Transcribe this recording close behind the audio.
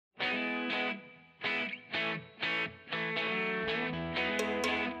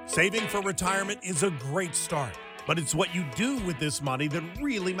Saving for retirement is a great start, but it's what you do with this money that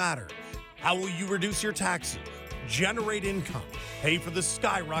really matters. How will you reduce your taxes, generate income, pay for the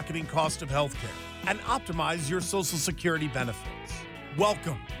skyrocketing cost of healthcare, and optimize your Social Security benefits?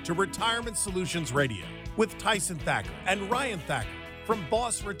 Welcome to Retirement Solutions Radio with Tyson Thacker and Ryan Thacker from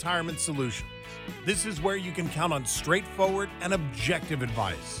Boss Retirement Solutions. This is where you can count on straightforward and objective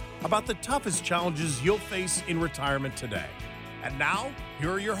advice about the toughest challenges you'll face in retirement today. And now, here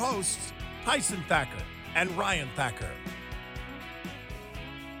are your hosts, Tyson Thacker and Ryan Thacker.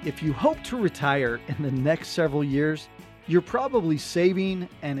 If you hope to retire in the next several years, you're probably saving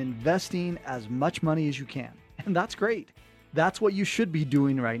and investing as much money as you can. And that's great. That's what you should be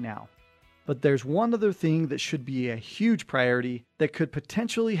doing right now. But there's one other thing that should be a huge priority that could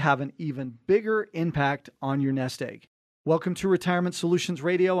potentially have an even bigger impact on your nest egg. Welcome to Retirement Solutions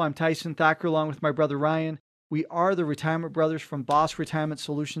Radio. I'm Tyson Thacker along with my brother Ryan. We are the Retirement Brothers from Boss Retirement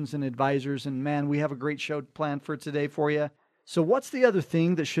Solutions and Advisors. And man, we have a great show planned for today for you. So what's the other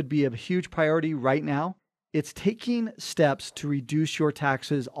thing that should be a huge priority right now? It's taking steps to reduce your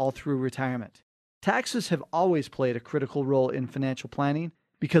taxes all through retirement. Taxes have always played a critical role in financial planning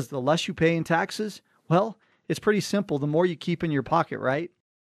because the less you pay in taxes, well, it's pretty simple. The more you keep in your pocket, right?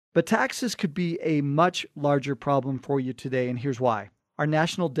 But taxes could be a much larger problem for you today, and here's why. Our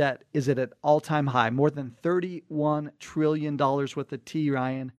national debt is at an all-time high, more than $31 trillion with a T,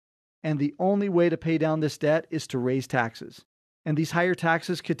 Ryan. And the only way to pay down this debt is to raise taxes. And these higher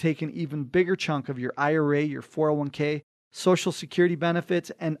taxes could take an even bigger chunk of your IRA, your 401k, Social Security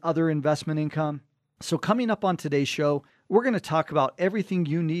benefits, and other investment income. So coming up on today's show, we're going to talk about everything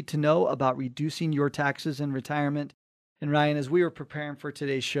you need to know about reducing your taxes in retirement. And Ryan, as we were preparing for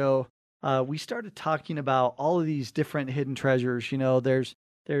today's show, we started talking about all of these different hidden treasures. You know, there's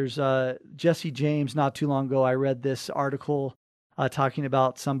Jesse James. Not too long ago, I read this article talking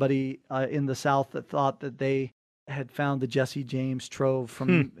about somebody in the South that thought that they had found the Jesse James trove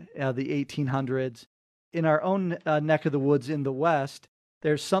from the 1800s. In our own neck of the woods in the West,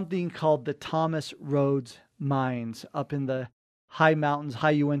 there's something called the Thomas Rhodes Mines up in the high mountains,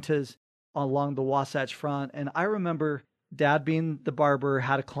 high Uintas along the Wasatch Front. And I remember Dad, being the barber,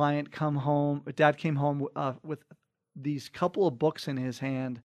 had a client come home. Dad came home with these couple of books in his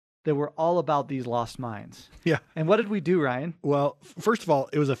hand that were all about these lost mines. Yeah. And what did we do, Ryan? Well, first of all,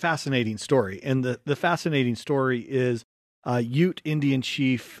 it was a fascinating story. And the fascinating story is Ute Indian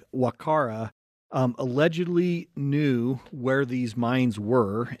Chief Wakara allegedly knew where these mines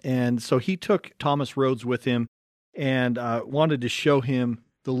were. And so he took Thomas Rhodes with him and wanted to show him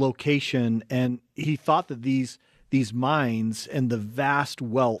the location. And he thought that these mines and the vast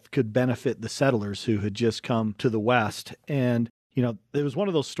wealth could benefit the settlers who had just come to the West. And, you know, it was one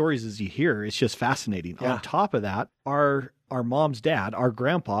of those stories as you hear, it's just fascinating. Yeah. On top of that, our mom's dad, our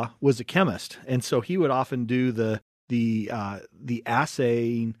grandpa, was a chemist. And so he would often do the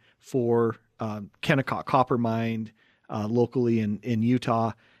assaying for Kennecott Copper Mine locally in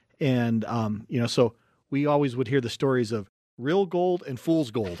Utah. And, you know, so we always would hear the stories of real gold and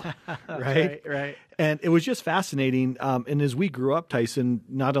fool's gold, right? Right. And it was just fascinating. And as we grew up, Tyson,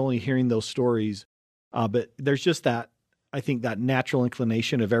 not only hearing those stories, but there's just that, I think, that natural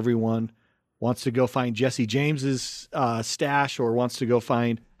inclination of everyone wants to go find Jesse James's stash or wants to go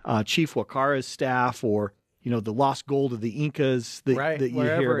find Chief Wakara's staff or, you know, the lost gold of the Incas that you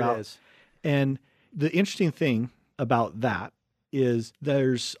hear about. It is. And the interesting thing about that is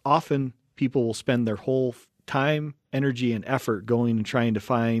there's often people will spend their whole time, energy, and effort going and trying to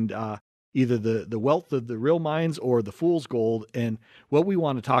find either the wealth of the real mines or the fool's gold. And what we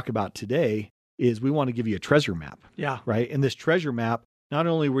want to talk about today is we want to give you a treasure map. Yeah. Right. And this treasure map, not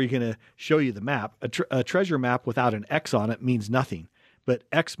only are we going to show you the map, a treasure map without an X on it means nothing, but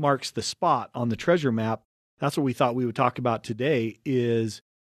X marks the spot on the treasure map. That's what we thought we would talk about today is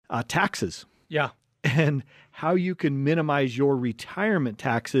taxes. Yeah. And how you can minimize your retirement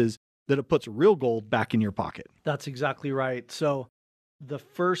taxes that it puts real gold back in your pocket. That's exactly right. So the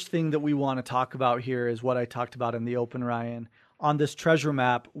first thing that we want to talk about here is what I talked about in the open, Ryan. On this treasure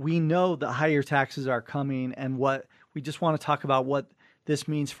map, we know that higher taxes are coming, and what we just want to talk about what this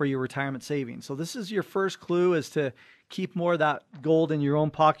means for your retirement savings. So this is your first clue, is to keep more of that gold in your own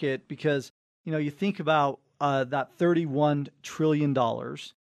pocket, because, you know, you think about that $31 trillion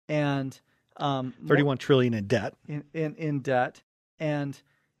and 31 trillion in debt. In debt. And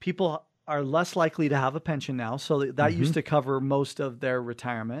people are less likely to have a pension now. So that used to cover most of their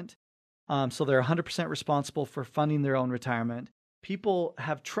retirement. So they're 100% responsible for funding their own retirement. People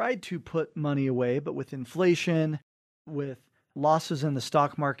have tried to put money away, but with inflation, with losses in the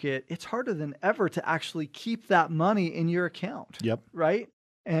stock market, it's harder than ever to actually keep that money in your account. Yep. Right?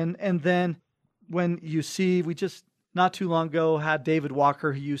 And then when you see, we just not too long ago had David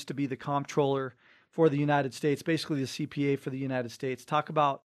Walker, who used to be the comptroller for the United States, basically the CPA for the United States, talk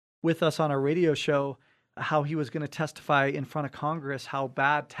about with us on our radio show how he was going to testify in front of Congress how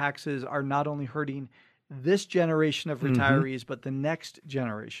bad taxes are not only hurting this generation of retirees, but the next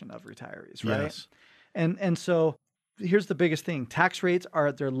generation of retirees, right? Yes. And so here's the biggest thing. Tax rates are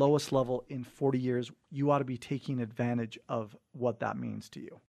at their lowest level in 40 years. You ought to be taking advantage of what that means to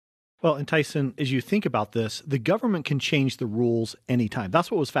you. Well, and Tyson, as you think about this, the government can change the rules anytime.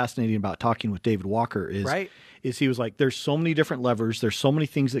 That's what was fascinating about talking with David Walker is he was like, there's so many different levers. There's so many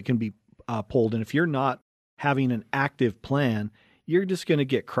things that can be pulled. And if you're not having an active plan, you're just going to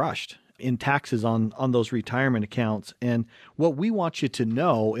get crushed in taxes on those retirement accounts. And what we want you to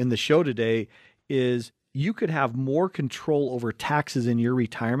know in the show today is you could have more control over taxes in your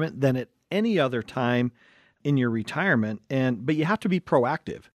retirement than at any other time in your retirement. But you have to be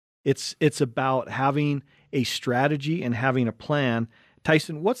proactive. It's about having a strategy and having a plan.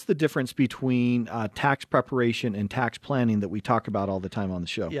 Tyson, what's the difference between tax preparation and tax planning that we talk about all the time on the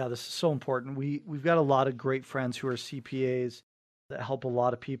show? Yeah, this is so important. We've got a lot of great friends who are CPAs that help a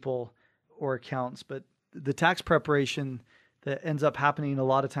lot of people or accountants, but the tax preparation that ends up happening a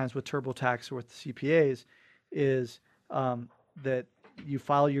lot of times with TurboTax or with the CPAs is that you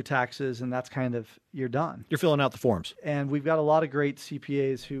file your taxes and that's kind of, you're done. You're filling out the forms. And we've got a lot of great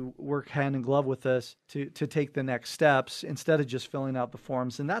CPAs who work hand in glove with us to take the next steps instead of just filling out the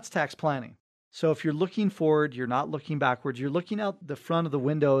forms. And that's tax planning. So if you're looking forward, you're not looking backwards. You're looking out the front of the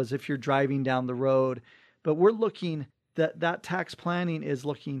window as if you're driving down the road. But we're looking, that tax planning is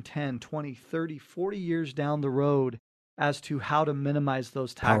looking 10, 20, 30, 40 years down the road as to how to minimize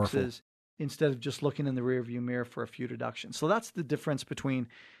those taxes. Powerful. Instead of just looking in the rearview mirror for a few deductions. So that's the difference between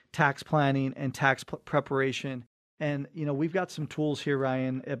tax planning and tax preparation. And, we've got some tools here,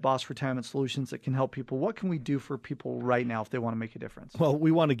 Ryan, at Boss Retirement Solutions that can help people. What can we do for people right now if they want to make a difference? Well,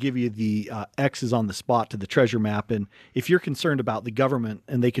 we want to give you the X's on the spot to the treasure map. And if you're concerned about the government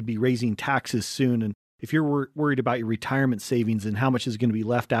and they could be raising taxes soon, and if you're worried about your retirement savings and how much is going to be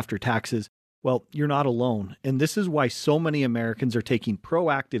left after taxes, well, you're not alone. And this is why so many Americans are taking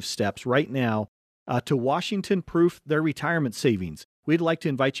proactive steps right now to Washington-proof their retirement savings. We'd like to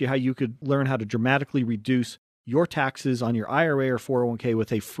invite you how you could learn how to dramatically reduce your taxes on your IRA or 401k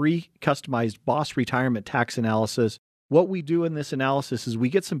with a free customized Boss Retirement Tax Analysis. What we do in this analysis is we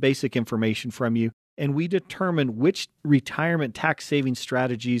get some basic information from you and we determine which retirement tax saving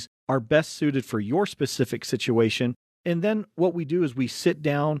strategies are best suited for your specific situation. And then what we do is we sit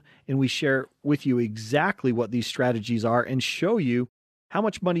down and we share with you exactly what these strategies are and show you how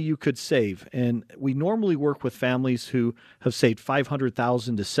much money you could save. And we normally work with families who have saved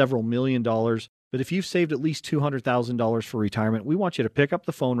 $500,000 to several $1 million. But if you've saved at least $200,000 for retirement, we want you to pick up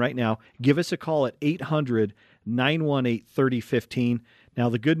the phone right now. Give us a call at 800-918-3015. Now,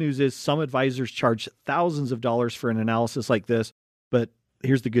 the good news is some advisors charge thousands of dollars for an analysis like this, but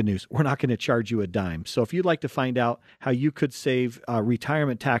here's the good news. We're not going to charge you a dime. So if you'd like to find out how you could save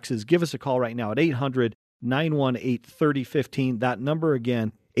retirement taxes, give us a call right now at 800-918-3015. That number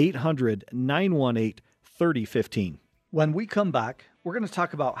again, 800-918-3015. When we come back, we're going to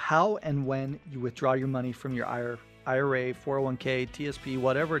talk about how and when you withdraw your money from your IRA, 401k, TSP,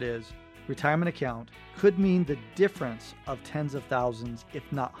 whatever it is, retirement account could mean the difference of tens of thousands, if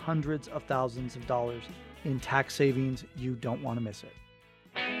not hundreds of thousands of dollars in tax savings. You don't want to miss it.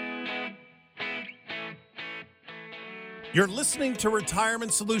 You're listening to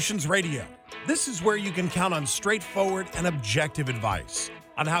Retirement Solutions Radio. This is where you can count on straightforward and objective advice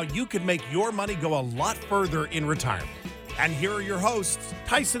on how you can make your money go a lot further in retirement. And here are your hosts,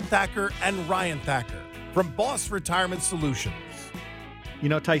 Tyson Thacker and Ryan Thacker from Boss Retirement Solutions.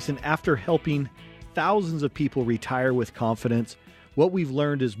 Tyson, after helping thousands of people retire with confidence, what we've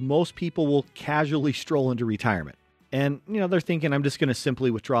learned is most people will casually stroll into retirement. And, they're thinking, I'm just going to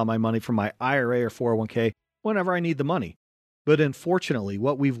simply withdraw my money from my IRA or 401k whenever I need the money. But unfortunately,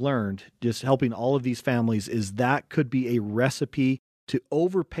 what we've learned just helping all of these families is that could be a recipe to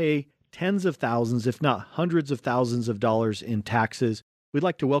overpay tens of thousands, if not hundreds of thousands of dollars in taxes. We'd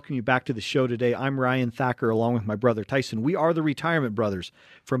like to welcome you back to the show today. I'm Ryan Thacker, along with my brother Tyson. We are the Retirement Brothers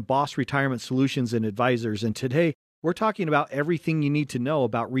from Boss Retirement Solutions and Advisors. And today, we're talking about everything you need to know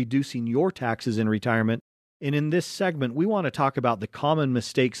about reducing your taxes in retirement. And in this segment, we want to talk about the common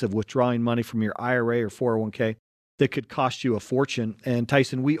mistakes of withdrawing money from your IRA or 401k that could cost you a fortune. And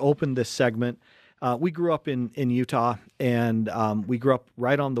Tyson, we opened this segment. We grew up in Utah, and we grew up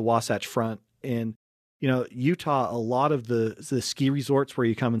right on the Wasatch Front. And Utah, a lot of the ski resorts where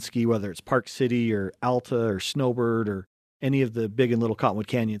you come and ski, whether it's Park City or Alta or Snowbird or any of the big and little Cottonwood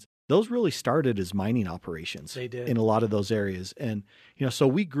Canyons, those really started as mining operations. They did. In a lot of those areas. And, so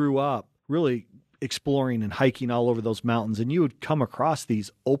we grew up really exploring and hiking all over those mountains, and you would come across these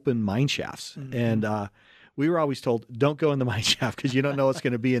open mine shafts. Mm-hmm. And we were always told, don't go in the mine shaft because you don't know what's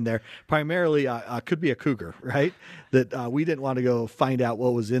going to be in there. Primarily, could be a cougar, right? That we didn't want to go find out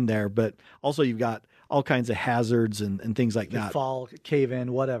what was in there. But also you've got all kinds of hazards and things like that. Fall, cave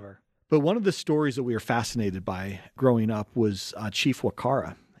in, whatever. But one of the stories that we were fascinated by growing up was Chief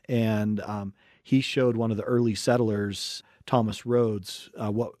Wakara. And he showed one of the early settlers, Thomas Rhodes,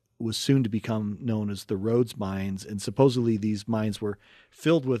 what was soon to become known as the Rhodes Mines. And supposedly these mines were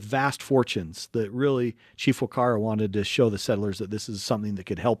filled with vast fortunes that really Chief Wakara wanted to show the settlers that this is something that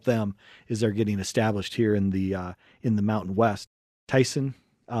could help them as they're getting established here in the Mountain West. Tyson,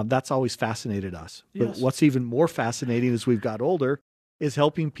 that's always fascinated us. Yes. But what's even more fascinating as we've got older is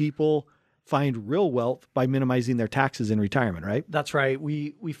helping people find real wealth by minimizing their taxes in retirement, right? That's right.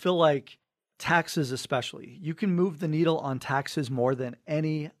 We feel like taxes especially, you can move the needle on taxes more than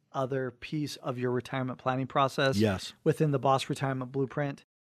any other piece of your retirement planning process. Yes. Within the Boss Retirement Blueprint.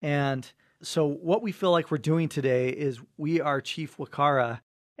 And so what we feel like we're doing today is we are Chief Wakara,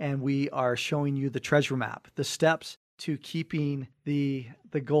 and we are showing you the treasure map, the steps to keeping the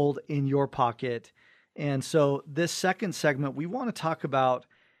gold in your pocket. And so this second segment, we want to talk about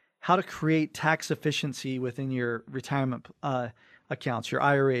how to create tax efficiency within your retirement accounts, your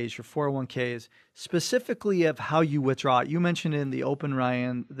IRAs, your 401ks, specifically of how you withdraw it. You mentioned in the open,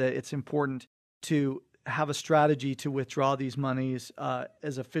 Ryan, that it's important to have a strategy to withdraw these monies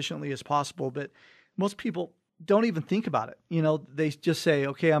as efficiently as possible. But most people don't even think about it. They just say,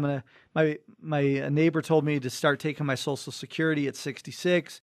 okay, my neighbor told me to start taking my Social Security at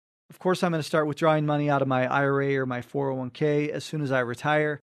 66. Of course, I'm going to start withdrawing money out of my IRA or my 401k as soon as I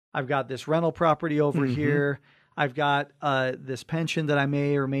retire. I've got this rental property over here. I've got this pension that I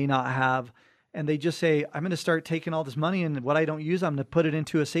may or may not have. And they just say, I'm going to start taking all this money, and what I don't use, I'm going to put it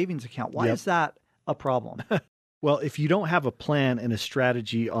into a savings account. Why is that a problem? Well, if you don't have a plan and a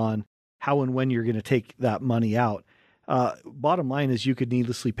strategy on how and when you're going to take that money out, bottom line is you could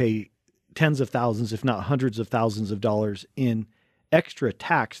needlessly pay tens of thousands, if not hundreds of thousands of dollars in extra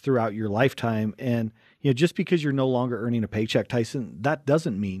tax throughout your lifetime. And just because you're no longer earning a paycheck, Tyson, that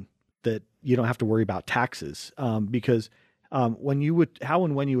doesn't mean that you don't have to worry about taxes. Because when you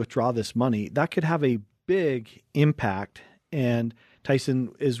withdraw this money, that could have a big impact. And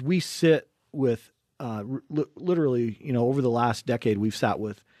Tyson, as we sit with literally, over the last decade, we've sat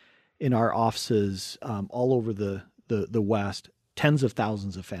with in our offices all over the West, tens of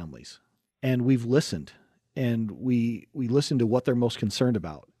thousands of families, and we've listened. And we listen to what they're most concerned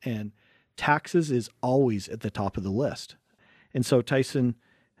about. And taxes is always at the top of the list. And so, Tyson,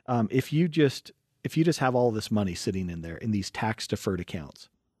 if you just have all this money sitting in there in these tax deferred accounts,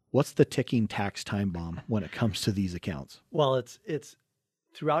 what's the ticking tax time bomb when it comes to these accounts? Well, it's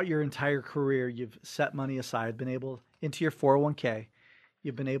throughout your entire career, you've set money aside, been able into your 401k,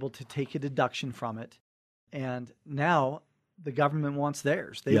 you've been able to take a deduction from it. And now the government wants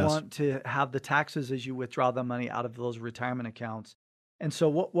theirs. They want to have the taxes as you withdraw the money out of those retirement accounts. And so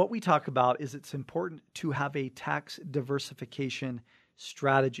what we talk about is it's important to have a tax diversification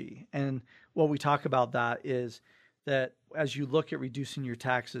strategy. And what we talk about that is that as you look at reducing your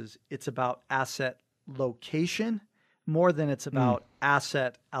taxes, it's about asset location more than it's about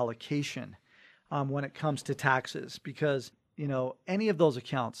asset allocation when it comes to taxes. Because any of those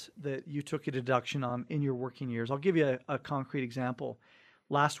accounts that you took a deduction on in your working years, I'll give you a concrete example.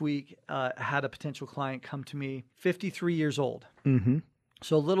 Last week, I had a potential client come to me, 53 years old. Mm-hmm.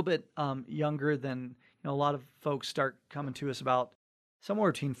 So a little bit younger than, a lot of folks start coming to us about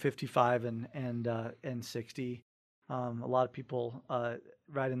somewhere between 55 and 60. A lot of people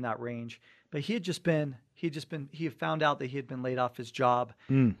right in that range. But he had found out that he had been laid off his job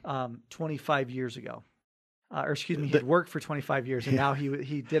 25 years ago. He had worked for 25 years, and now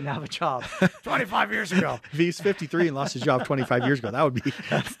he didn't have a job 25 years ago. If he's 53 and lost his job 25 years ago,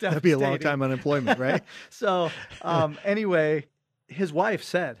 that'd be a long time unemployment, right? So anyway, his wife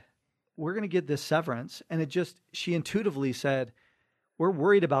said, we're going to get this severance. And she intuitively said, we're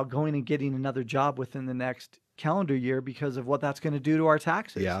worried about going and getting another job within the next calendar year because of what that's going to do to our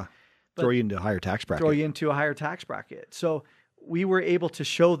taxes. Yeah. Throw you into a higher tax bracket. So we were able to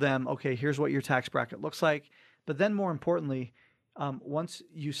show them, okay, here's what your tax bracket looks like. But then more importantly, once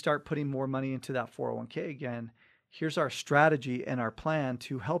you start putting more money into that 401k again, here's our strategy and our plan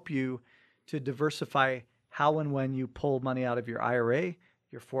to help you to diversify how and when you pull money out of your IRA,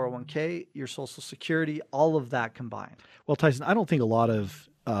 your 401k, your Social Security, all of that combined. Well, Tyson, I don't think a lot of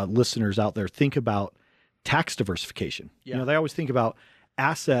listeners out there think about tax diversification. Yeah. They always think about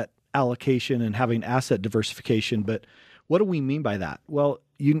asset allocation and having asset diversification, but what do we mean by that? Well,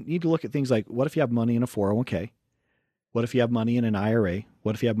 you need to look at things like, what if you have money in a 401k? What if you have money in an IRA?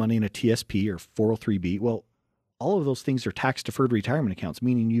 What if you have money in a TSP or 403b? Well, all of those things are tax-deferred retirement accounts,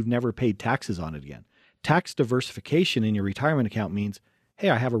 meaning you've never paid taxes on it again. Tax diversification in your retirement account means, hey,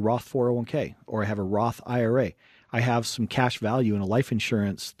 I have a Roth 401k or I have a Roth IRA. I have some cash value in a life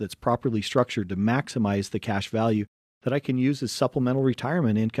insurance that's properly structured to maximize the cash value that I can use as supplemental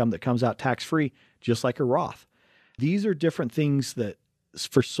retirement income that comes out tax-free, just like a Roth. These are different things that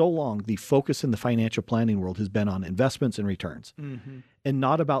for so long, the focus in the financial planning world has been on investments and returns and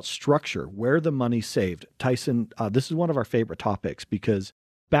not about structure, where the money's saved. Tyson, this is one of our favorite topics because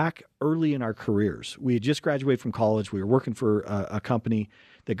back early in our careers, we had just graduated from college. We were working for a company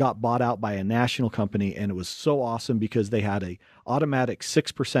that got bought out by a national company, and it was so awesome because they had a automatic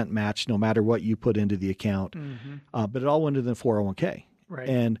 6% match no matter what you put into the account, but it all went into the 401k. Right.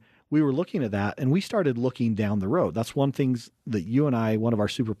 And we were looking at that, and we started looking down the road. That's one thing that you and I, one of our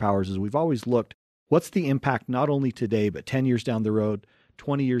superpowers is we've always looked, what's the impact not only today, but 10 years down the road,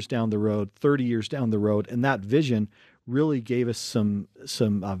 20 years down the road, 30 years down the road. And that vision really gave us some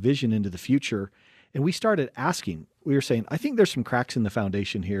vision into the future. And we started asking, we were saying, I think there's some cracks in the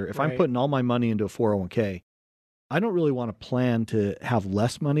foundation here. If I'm putting all my money into a 401k, I don't really want to plan to have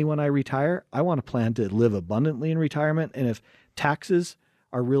less money when I retire. I want to plan to live abundantly in retirement. And if taxes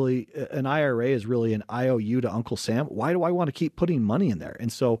are really, an IRA is really an IOU to Uncle Sam, why do I want to keep putting money in there? And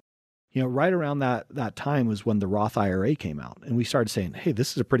so, right around that time was when the Roth IRA came out. And we started saying, hey,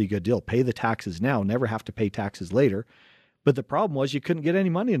 this is a pretty good deal. Pay the taxes now, never have to pay taxes later. But the problem was you couldn't get any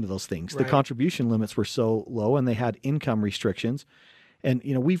money into those things. Right. The contribution limits were so low and they had income restrictions. And,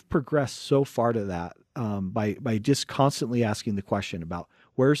 we've progressed so far to that by just constantly asking the question about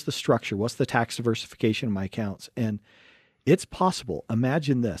where's the structure? What's the tax diversification in my accounts? And it's possible.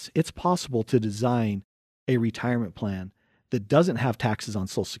 Imagine this. It's possible to design a retirement plan that doesn't have taxes on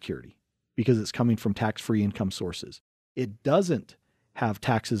Social Security because it's coming from tax-free income sources. It doesn't have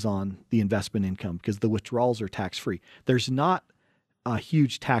taxes on the investment income because the withdrawals are tax-free. There's not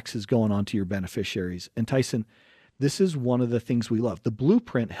huge taxes going on to your beneficiaries. And Tyson, this is one of the things we love. The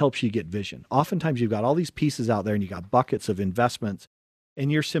blueprint helps you get vision. Oftentimes you've got all these pieces out there and you got buckets of investments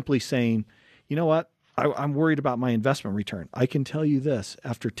and you're simply saying, you know what? I'm worried about my investment return. I can tell you this,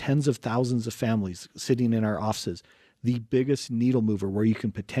 after tens of thousands of families sitting in our offices, the biggest needle mover where you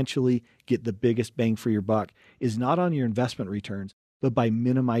can potentially get the biggest bang for your buck is not on your investment returns, but by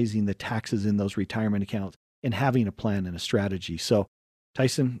minimizing the taxes in those retirement accounts and having a plan and a strategy. So,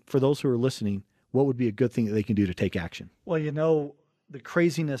 Tyson, for those who are listening, what would be a good thing that they can do to take action? Well, the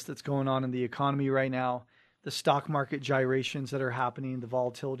craziness that's going on in the economy right now, the stock market gyrations that are happening, the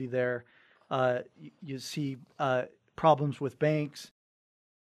volatility there, you see problems with banks.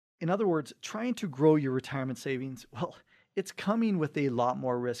 In other words, trying to grow your retirement savings, well, it's coming with a lot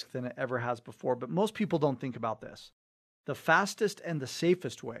more risk than it ever has before. But most people don't think about this. The fastest and the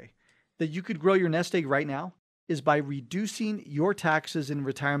safest way that you could grow your nest egg right now is by reducing your taxes in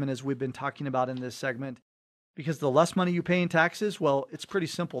retirement, as we've been talking about in this segment. Because the less money you pay in taxes, well, it's pretty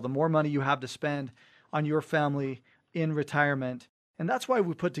simple. The more money you have to spend on your family in retirement. And that's why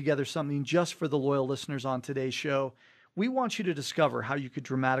we put together something just for the loyal listeners on today's show. We want you to discover how you could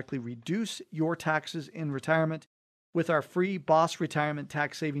dramatically reduce your taxes in retirement with our free Boss Retirement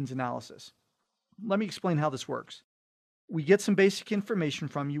Tax Savings Analysis. Let me explain how this works. We get some basic information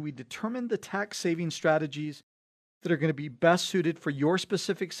from you. We determine the tax saving strategies that are going to be best suited for your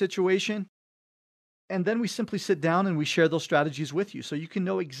specific situation. And then we simply sit down and we share those strategies with you so you can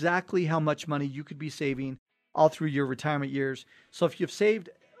know exactly how much money you could be saving all through your retirement years. So if you've saved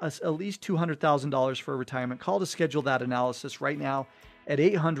at least $200,000 for retirement, call to schedule that analysis right now at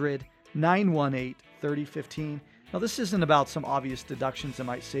 800-918-3015. Now, this isn't about some obvious deductions that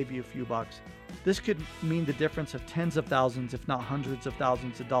might save you a few bucks. This could mean the difference of tens of thousands, if not hundreds of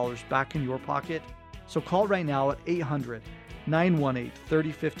thousands of dollars back in your pocket. So call right now at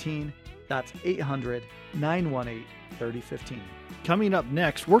 800-918-3015. That's 800-918-3015. Coming up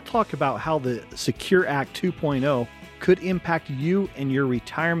next, we'll talk about how the Secure Act 2.0 could impact you and your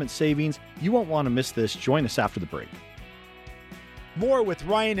retirement savings. You won't want to miss this. Join us after the break. More with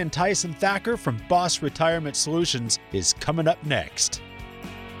Ryan and Tyson Thacker from Boss Retirement Solutions is coming up next.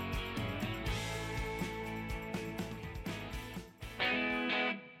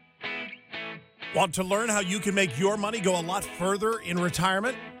 Want to learn how you can make your money go a lot further in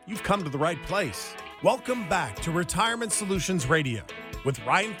retirement? You've come to the right place. Welcome back to Retirement Solutions Radio with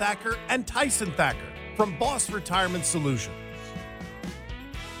Ryan Thacker and Tyson Thacker from Boss Retirement Solutions.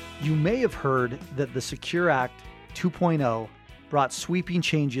 You may have heard that the Secure Act 2.0 brought sweeping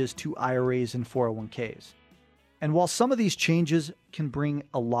changes to IRAs and 401ks. And while some of these changes can bring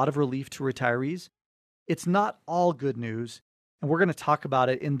a lot of relief to retirees, it's not all good news, and we're going to talk about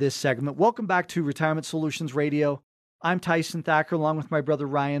it in this segment. Welcome back to Retirement Solutions Radio. I'm Tyson Thacker, along with my brother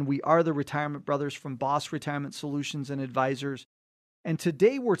Ryan. We are the Retirement Brothers from Boss Retirement Solutions and Advisors. And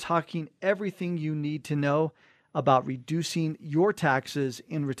today we're talking everything you need to know about reducing your taxes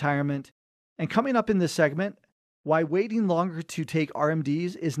in retirement. And coming up in this segment, why waiting longer to take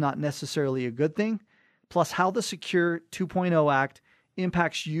RMDs is not necessarily a good thing, plus how the Secure 2.0 Act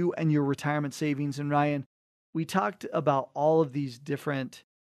impacts you and your retirement savings. And Ryan, we talked about all of these different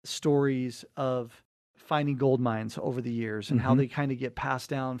stories of finding gold mines over the years and how they kind of get passed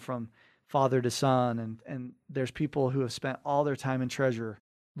down from father to son. And there's people who have spent all their time and treasure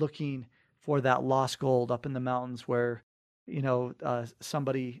looking for that lost gold up in the mountains where,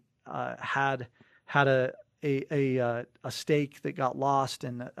 somebody had a stake that got lost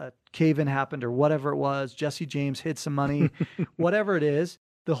and a cave-in happened or whatever it was. Jesse James hid some money, whatever it is.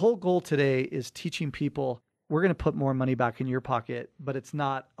 The whole goal today is teaching people we're going to put more money back in your pocket, but it's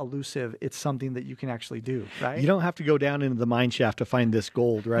not elusive. It's something that you can actually do, right? You don't have to go down into the mine shaft to find this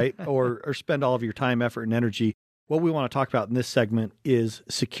gold, right? or spend all of your time, effort, and energy. What we want to talk about in this segment is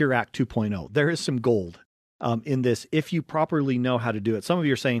Secure Act 2.0. There is some gold in this if you properly know how to do it. Some of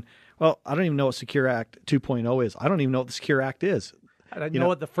you are saying, well, I don't even know what Secure Act 2.0 is. I don't even know what the Secure Act is. I didn't know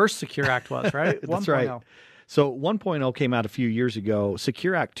what the first Secure Act was, right? That's right. So 1.0 came out a few years ago.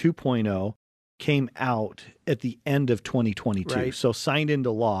 Secure Act 2.0 came out at the end of 2022. Right. So signed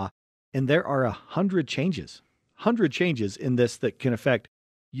into law. And there are 100 changes in this that can affect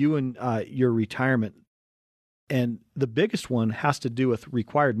you and your retirement. And the biggest one has to do with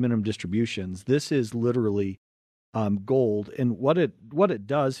required minimum distributions. This is literally gold. And what it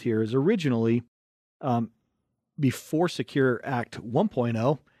does here is originally, before Secure Act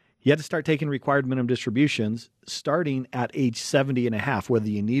 1.0, you had to start taking required minimum distributions starting at age 70 and a half, whether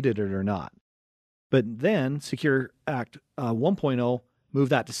you needed it or not. But then Secure Act 1.0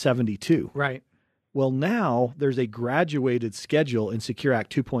 moved that to 72. Right. Well, now there's a graduated schedule in Secure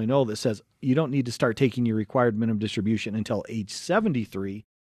Act 2.0 that says you don't need to start taking your required minimum distribution until age 73.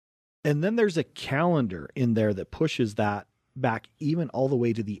 And then there's a calendar in there that pushes that back even all the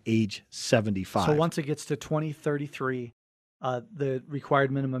way to the age 75. So once it gets to 2033, the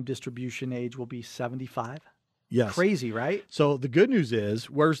required minimum distribution age will be 75. Yes. Crazy, right? So the good news is,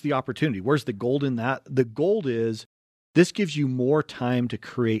 where's the opportunity? Where's the gold in that? The gold is this gives you more time to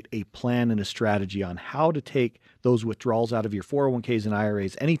create a plan and a strategy on how to take those withdrawals out of your 401ks and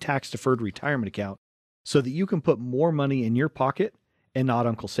IRAs, any tax-deferred retirement account, so that you can put more money in your pocket and not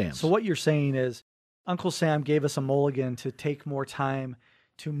Uncle Sam's. So what you're saying is Uncle Sam gave us a mulligan to take more time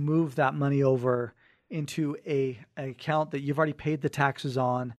to move that money over into an account that you've already paid the taxes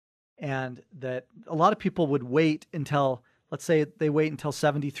on, and that a lot of people would wait until, let's say they wait until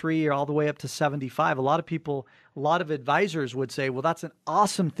 73 or all the way up to 75. A lot of advisors would say, well, that's an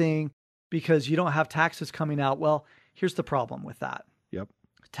awesome thing because you don't have taxes coming out. Well, here's the problem with that. Yep.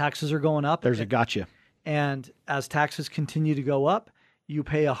 Taxes are going up. There's a gotcha. And as taxes continue to go up, you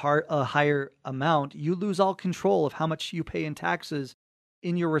pay a higher amount. You lose all control of how much you pay in taxes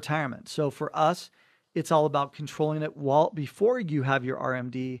in your retirement. So for us, it's all about controlling it before you have your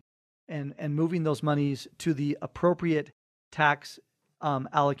RMD and moving those monies to the appropriate tax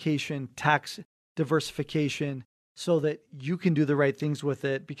allocation, tax diversification, so that you can do the right things with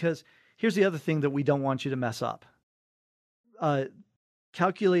it. Because here's the other thing that we don't want you to mess up.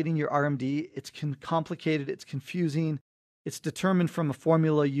 Calculating your RMD, it's complicated, it's confusing. It's determined from a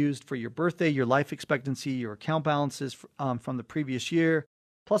formula used for your birthday, your life expectancy, your account balances from the previous year,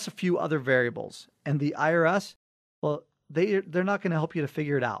 plus a few other variables. And the IRS, well, they're not going to help you to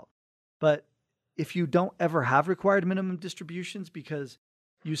figure it out. But if you don't ever have required minimum distributions because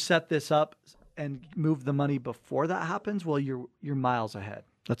you set this up and move the money before that happens, well, you're miles ahead.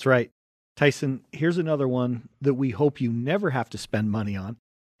 That's right. Tyson, here's another one that we hope you never have to spend money on,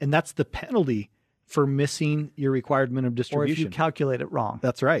 and that's the penalty for missing your required minimum distribution. Or if you calculate it wrong.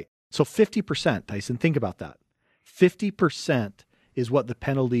 That's right. So 50%, Tyson, think about that. 50% is what the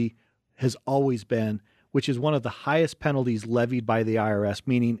penalty has always been, which is one of the highest penalties levied by the IRS,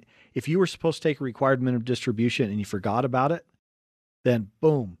 meaning if you were supposed to take a required minimum distribution and you forgot about it, then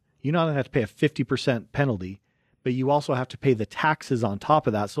boom, you not only have to pay a 50% penalty, but you also have to pay the taxes on top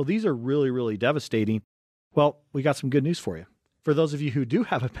of that. So these are really, really devastating. Well, we got some good news for you. For those of you who do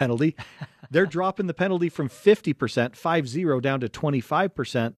have a penalty, they're dropping the penalty from 50%, 50, down to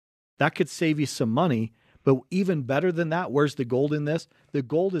 25%. That could save you some money. But even better than that, where's the gold in this? The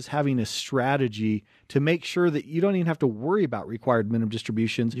gold is having a strategy to make sure that you don't even have to worry about required minimum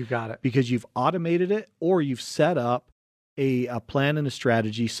distributions. You got it. Because you've automated it, or you've set up a plan and a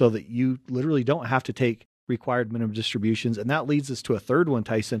strategy so that you literally don't have to take required minimum distributions. And that leads us to a third one,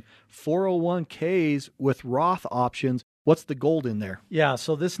 Tyson, 401ks with Roth options. What's the gold in there? Yeah,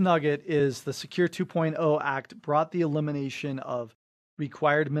 so this nugget is the Secure 2.0 Act brought the elimination of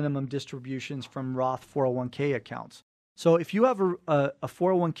required minimum distributions from Roth 401k accounts. So if you have a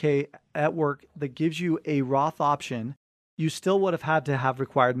 401k at work that gives you a Roth option, you still would have had to have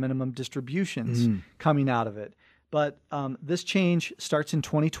required minimum distributions coming out of it. But this change starts in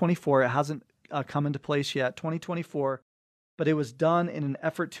 2024. It hasn't come into place yet, 2024. But it was done in an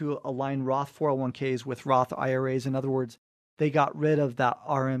effort to align Roth 401ks with Roth IRAs. In other words, they got rid of that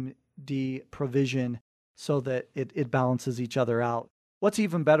RMD provision so that it balances each other out. What's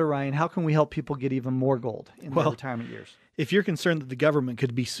even better, Ryan? How can we help people get even more gold in their retirement years? If you're concerned that the government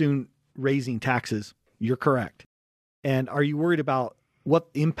could be soon raising taxes, you're correct. And are you worried about what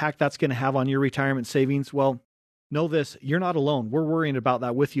impact that's going to have on your retirement savings? Well, know this, you're not alone. We're worrying about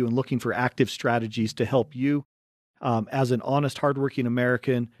that with you and looking for active strategies to help you as an honest, hardworking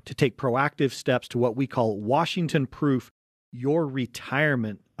American to take proactive steps to what we call Washington-proof your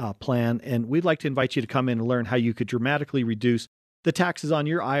retirement plan. And we'd like to invite you to come in and learn how you could dramatically reduce the taxes on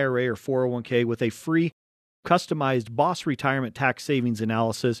your IRA or 401k with a free, customized Boss Retirement Tax Savings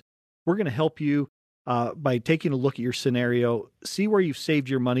Analysis. We're going to help you by taking a look at your scenario, see where you've saved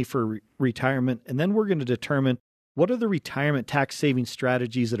your money for retirement, and then we're going to determine what are the retirement tax saving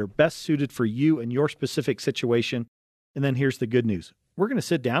strategies that are best suited for you and your specific situation. And then here's the good news. We're going to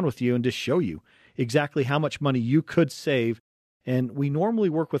sit down with you and just show you exactly how much money you could save. And we normally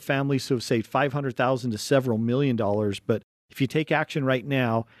work with families who have saved $500,000 to several $1 million. But if you take action right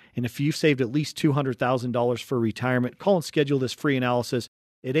now, and if you've saved at least $200,000 for retirement, call and schedule this free analysis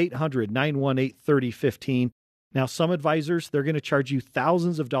at 800-918-3015. Now, some advisors, they're going to charge you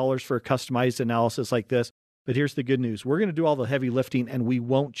thousands of dollars for a customized analysis like this. But here's the good news. We're going to do all the heavy lifting, and we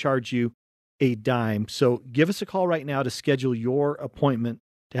won't charge you a dime. So give us a call right now to schedule your appointment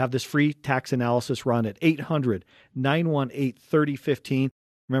to have this free tax analysis run at 800-918-3015.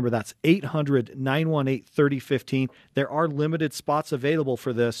 Remember, that's 800-918-3015. There are limited spots available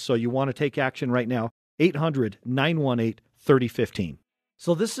for this, so you want to take action right now. 800-918-3015.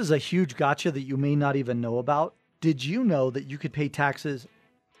 So this is a huge gotcha that you may not even know about. Did you know that you could pay taxes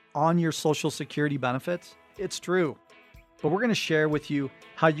on your Social Security benefits? It's true. But we're going to share with you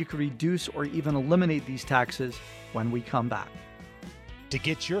how you can reduce or even eliminate these taxes when we come back. To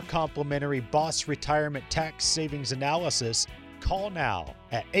get your complimentary Boss Retirement Tax Savings Analysis, call now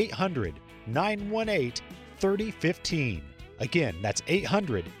at 800-918-3015. Again, that's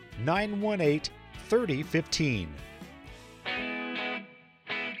 800-918-3015.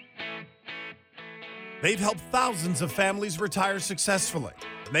 They've helped thousands of families retire successfully.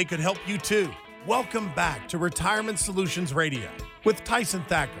 They could help you too. Welcome back to Retirement Solutions Radio with Tyson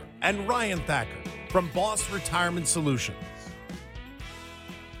Thacker and Ryan Thacker from Boss Retirement Solutions.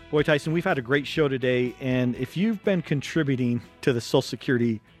 Boy, Tyson, we've had a great show today, and if you've been contributing to the Social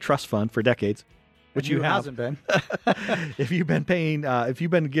Security Trust Fund for decades, which you hasn't been, if you've been paying, if you've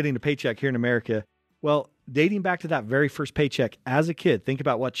been getting a paycheck here in America, well, dating back to that very first paycheck as a kid, think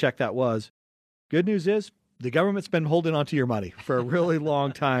about what check that was. Good news is the government's been holding on to your money for a really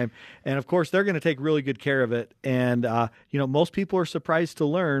long time. And of course, they're going to take really good care of it. And, most people are surprised to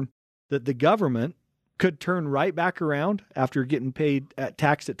learn that the government could turn right back around after getting paid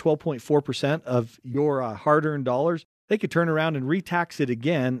taxed at 12.4% of your hard-earned dollars. They could turn around and retax it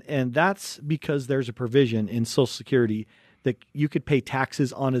again. And that's because there's a provision in Social Security that you could pay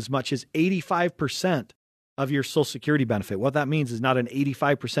taxes on as much as 85% of your Social Security benefit. What that means is not an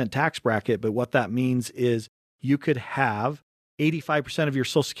 85% tax bracket, but what that means is you could have 85% of your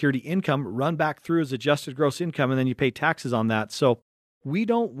Social Security income run back through as adjusted gross income, and then you pay taxes on that. So we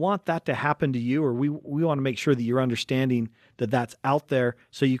don't want that to happen to you, or we want to make sure that you're understanding that that's out there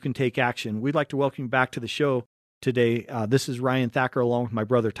so you can take action. We'd like to welcome you back to the show today. This is Ryan Thacker along with my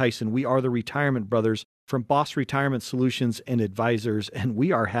brother Tyson. We are the Retirement Brothers from Boss Retirement Solutions and Advisors, and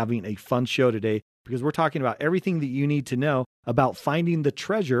we are having a fun show today because we're talking about everything that you need to know about finding the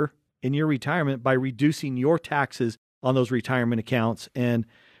treasure in your retirement by reducing your taxes on those retirement accounts. And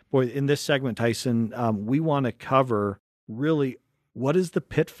boy, in this segment, Tyson, we want to cover really what is the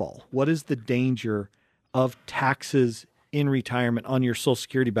pitfall? What is the danger of taxes in retirement on your Social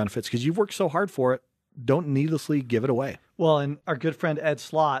Security benefits? Because you've worked so hard for it, don't needlessly give it away. Well, and our good friend Ed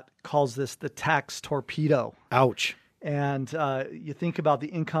Slott calls this the tax torpedo. Ouch. and you think about the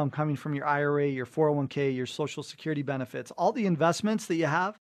income coming from your IRA, your 401k, your Social Security benefits, all the investments that you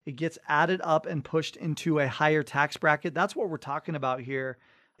have, it gets added up and pushed into a higher tax bracket. That's what we're talking about here.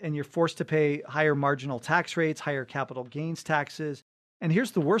 And you're forced to pay higher marginal tax rates, higher capital gains taxes. And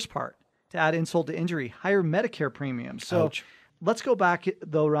here's the worst part, to add insult to injury, higher Medicare premiums. So Ouch. Let's go back,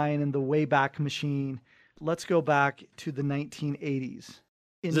 though, Ryan, in the Wayback Machine. Let's go back to the 1980s.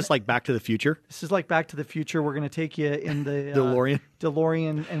 Is this like Back to the Future? This is like Back to the Future. We're going to take you in the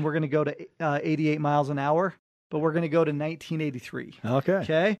DeLorean, and we're going to go to 88 miles an hour, but we're going to go to 1983. Okay.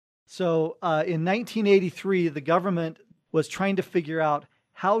 Okay. So in 1983, the government was trying to figure out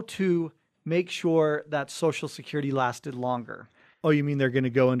how to make sure that Social Security lasted longer. Oh, you mean they're going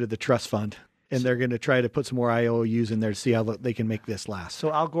to go into the trust fund and they're going to try to put some more IOUs in there to see how they can make this last?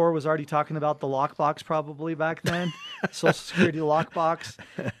 So Al Gore was already talking about the lockbox probably back then, Social Security lockbox.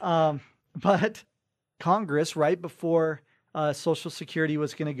 But Congress, right before Social Security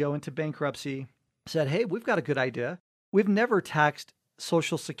was going to go into bankruptcy, said, hey, we've got a good idea. We've never taxed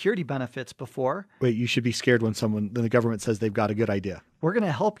Social Security benefits before. Wait, you should be scared when the government says they've got a good idea. We're going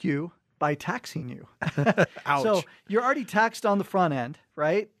to help you by taxing you. Ouch. So you're already taxed on the front end,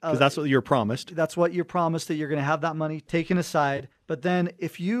 right? Because that's what you're promised. That's what you're promised, that you're going to have that money taken aside. But then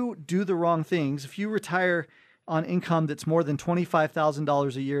if you do the wrong things, if you retire on income that's more than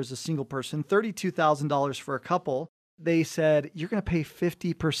 $25,000 a year as a single person, $32,000 for a couple, they said you're going to pay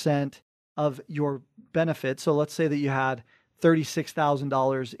 50% of your benefit. So let's say that you had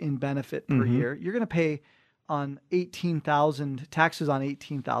 $36,000 in benefit per year. You're going to pay on taxes on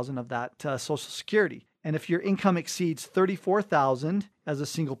 18,000 of that Social Security. And if your income exceeds 34,000 as a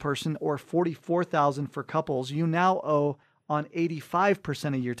single person or 44,000 for couples, you now owe on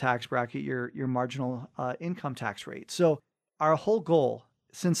 85% of your tax bracket, your marginal income tax rate. So our whole goal,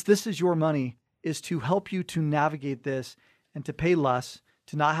 since this is your money, is to help you to navigate this and to pay less,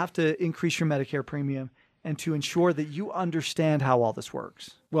 to not have to increase your Medicare premium, and to ensure that you understand how all this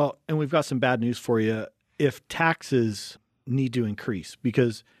works. Well, and we've got some bad news for you. If taxes need to increase,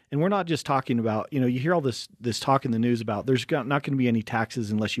 and we're not just talking about, you hear all this talk in the news about there's not going to be any taxes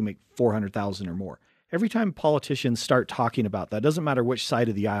unless you make $400,000 or more. Every time politicians start talking about that, doesn't matter which side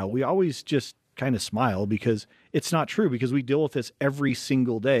of the aisle, we always just kind of smile because it's not true, because we deal with this every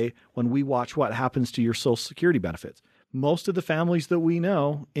single day when we watch what happens to your Social Security benefits. Most of the families that we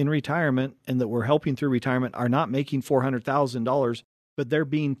know in retirement and that we're helping through retirement are not making $400,000, but they're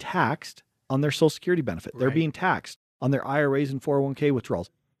being taxed on their Social Security benefit. They're being taxed on their IRAs and 401k withdrawals.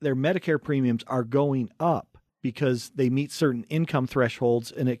 Their Medicare premiums are going up because they meet certain income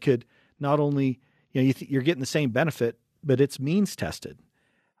thresholds, and it could not only, you're getting the same benefit, but it's means tested.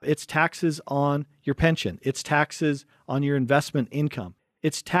 It's taxes on your pension. It's taxes on your investment income.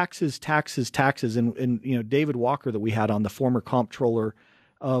 It's taxes. And David Walker that we had on, the former comptroller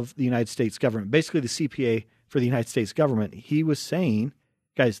of the United States government, basically the CPA for the United States government, he was saying,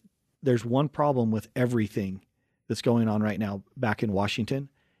 guys, there's one problem with everything that's going on right now back in Washington.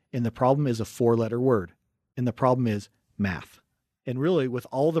 And the problem is a 4-letter word. And the problem is math. And really, with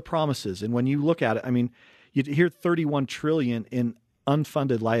all the promises, and when you look at it, you hear $31 trillion in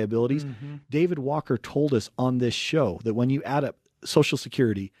unfunded liabilities. David Walker told us on this show that when you add up Social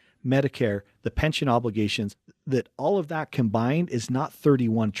Security, Medicare, the pension obligations, that all of that combined is not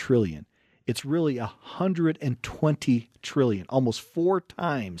 31 trillion. It's really 120 trillion, almost 4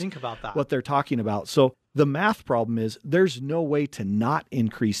 times. Think about that. What they're talking about. So the math problem is there's no way to not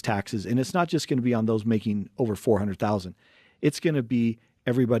increase taxes. And it's not just going to be on those making over 400,000. It's going to be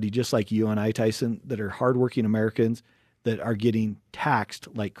everybody just like you and I, Tyson, that are hardworking Americans that are getting taxed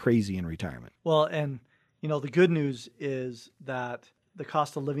like crazy in retirement. Well, and the good news is that the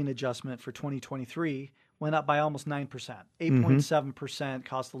cost of living adjustment for 2023 went up by almost 9%, 8.7%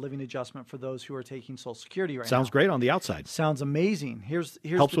 cost of living adjustment for those who are taking Social Security right now. Sounds great on the outside. Sounds amazing. Here's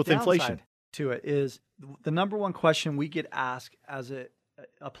helps the with downside inflation to it is the number one question we get asked as it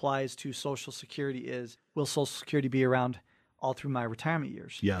applies to Social Security is, will Social Security be around all through my retirement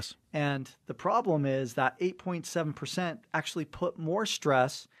years? Yes. And the problem is that 8.7% actually put more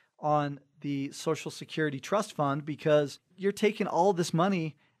stress on the Social Security Trust Fund because you're taking all this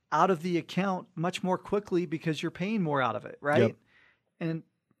money out of the account much more quickly because you're paying more out of it, right? Yep. And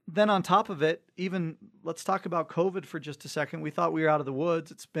then on top of it, even let's talk about COVID for just a second. We thought we were out of the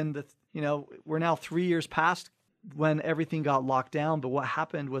woods. It's been we're now 3 years past when everything got locked down. But what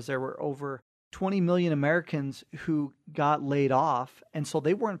happened was there were over 20 million Americans who got laid off. And so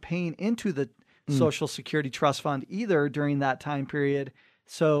they weren't paying into the Social Security Trust Fund either during that time period.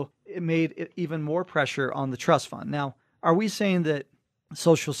 So it made it even more pressure on the trust fund. Now, are we saying that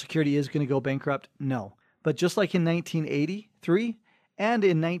Social Security is going to go bankrupt? No. But just like in 1983 and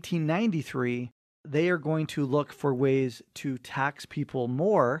in 1993, they are going to look for ways to tax people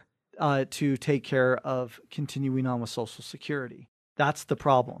more to take care of continuing on with Social Security. That's the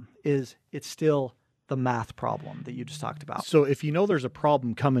problem, is it's still the math problem that you just talked about. So if you know there's a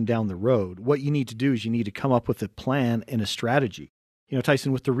problem coming down the road, what you need to do is you need to come up with a plan and a strategy. You know,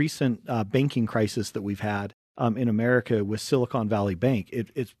 Tyson, with the recent banking crisis that we've had in America with Silicon Valley Bank,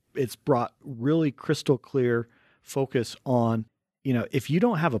 it's brought really crystal clear focus on, you know, if you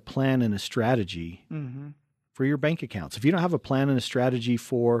don't have a plan and a strategy for your bank accounts, if you don't have a plan and a strategy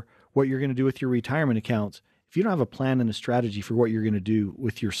for what you're going to do with your retirement accounts, if you don't have a plan and a strategy for what you're going to do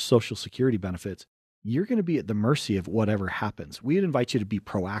with your Social Security benefits, you're going to be at the mercy of whatever happens. We'd invite you to be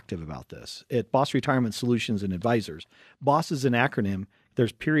proactive about this. At Boss Retirement Solutions and Advisors, BOSS is an acronym.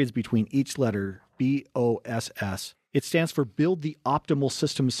 There's periods between each letter, BOSS. It stands for Build the Optimal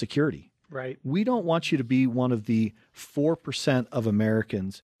System of Security. Right. We don't want you to be one of the 4% of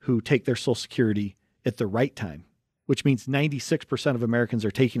Americans who take their Social Security at the right time, which means 96% of Americans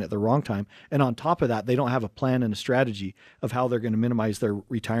are taking it at the wrong time. And on top of that, they don't have a plan and a strategy of how they're going to minimize their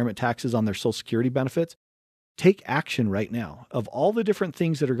retirement taxes on their Social Security benefits. Take action right now. Of all the different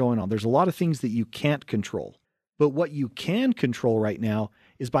things that are going on, there's a lot of things that you can't control. But what you can control right now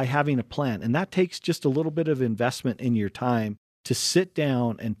is by having a plan. And that takes just a little bit of investment in your time to sit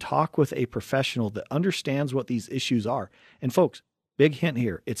down and talk with a professional that understands what these issues are. And folks, big hint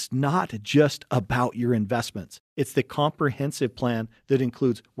here, it's not just about your investments. It's the comprehensive plan that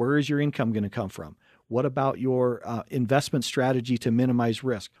includes, where is your income going to come from? What about your investment strategy to minimize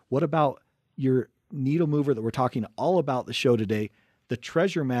risk? What about your needle mover that we're talking all about the show today? The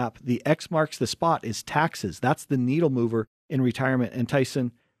treasure map, the X marks the spot, is taxes. That's the needle mover in retirement. And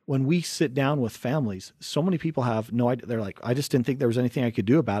Tyson, when we sit down with families, so many people have no idea. They're like, I just didn't think there was anything I could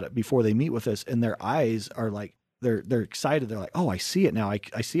do about it before they meet with us. And their eyes are like, they're excited. They're like, oh, I see it now.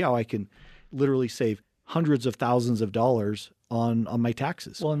 I see how I can literally save hundreds of thousands of dollars on my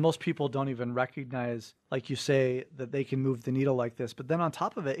taxes. Well, and most people don't even recognize, like you say, that they can move the needle like this. But then on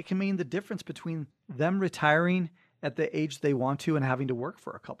top of it, it can mean the difference between them retiring at the age they want to and having to work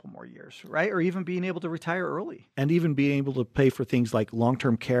for a couple more years, right? Or even being able to retire early. And even being able to pay for things like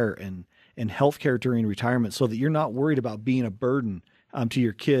long-term care and health care during retirement, so that you're not worried about being a burden to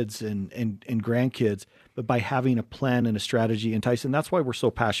your kids and grandkids, but by having a plan and a strategy. And Tyson, that's why we're so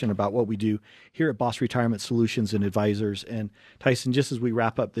passionate about what we do here at Boss Retirement Solutions and Advisors. And Tyson, just as we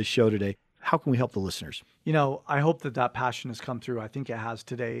wrap up this show today, how can we help the listeners? You know, I hope that passion has come through. I think it has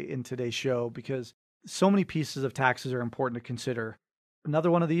today in today's show, because so many pieces of taxes are important to consider.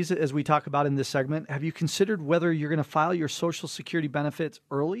 Another one of these, as we talk about in this segment, have you considered whether you're going to file your Social Security benefits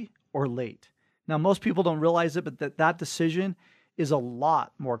early or late? Now, most people don't realize it, but that decision is a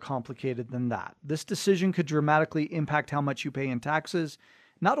lot more complicated than that. This decision could dramatically impact how much you pay in taxes,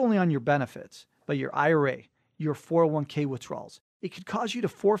 not only on your benefits, but your IRA, your 401k withdrawals. It could cause you to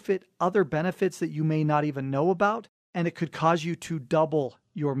forfeit other benefits that you may not even know about, and it could cause you to double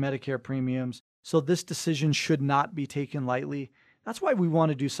your Medicare premiums. So this decision should not be taken lightly. That's why we want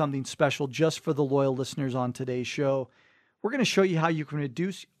to do something special just for the loyal listeners on today's show. We're going to show you how you can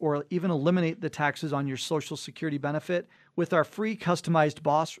reduce or even eliminate the taxes on your Social Security benefit with our free customized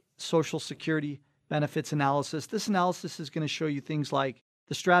BOSS Social Security benefits analysis. This analysis is going to show you things like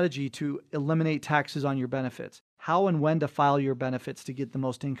the strategy to eliminate taxes on your benefits, how and when to file your benefits to get the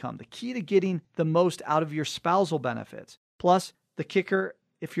most income, the key to getting the most out of your spousal benefits, plus the kicker,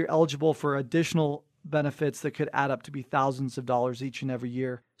 if you're eligible for additional benefits that could add up to be thousands of dollars each and every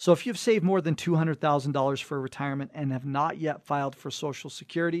year. So if you've saved more than $200,000 for retirement and have not yet filed for Social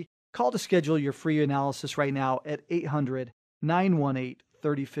Security, call to schedule your free analysis right now at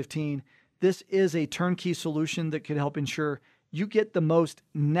 800-918-3015. This is a turnkey solution that could help ensure you get the most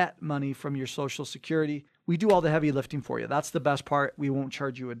net money from your Social Security. We do all the heavy lifting for you. That's the best part. We won't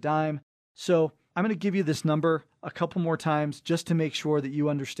charge you a dime. So I'm going to give you this number a couple more times just to make sure that you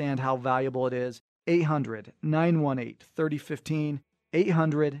understand how valuable it is. 800-918-3015.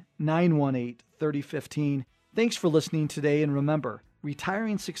 800-918-3015. Thanks for listening today. And remember,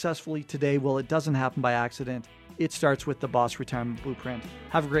 retiring successfully today, well, it doesn't happen by accident. It starts with the Boss Retirement Blueprint.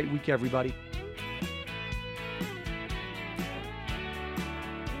 Have a great week, everybody.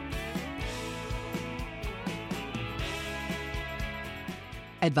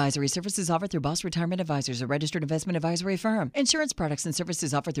 Advisory services offered through Boss Retirement Advisors, a registered investment advisory firm. Insurance products and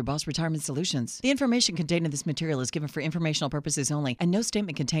services offered through Boss Retirement Solutions. The information contained in this material is given for informational purposes only, and no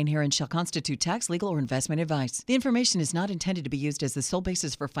statement contained herein shall constitute tax, legal, or investment advice. The information is not intended to be used as the sole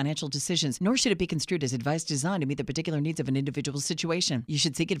basis for financial decisions, nor should it be construed as advice designed to meet the particular needs of an individual situation. You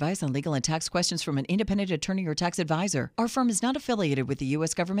should seek advice on legal and tax questions from an independent attorney or tax advisor. Our firm is not affiliated with the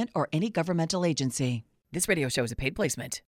U.S. government or any governmental agency. This radio show is a paid placement.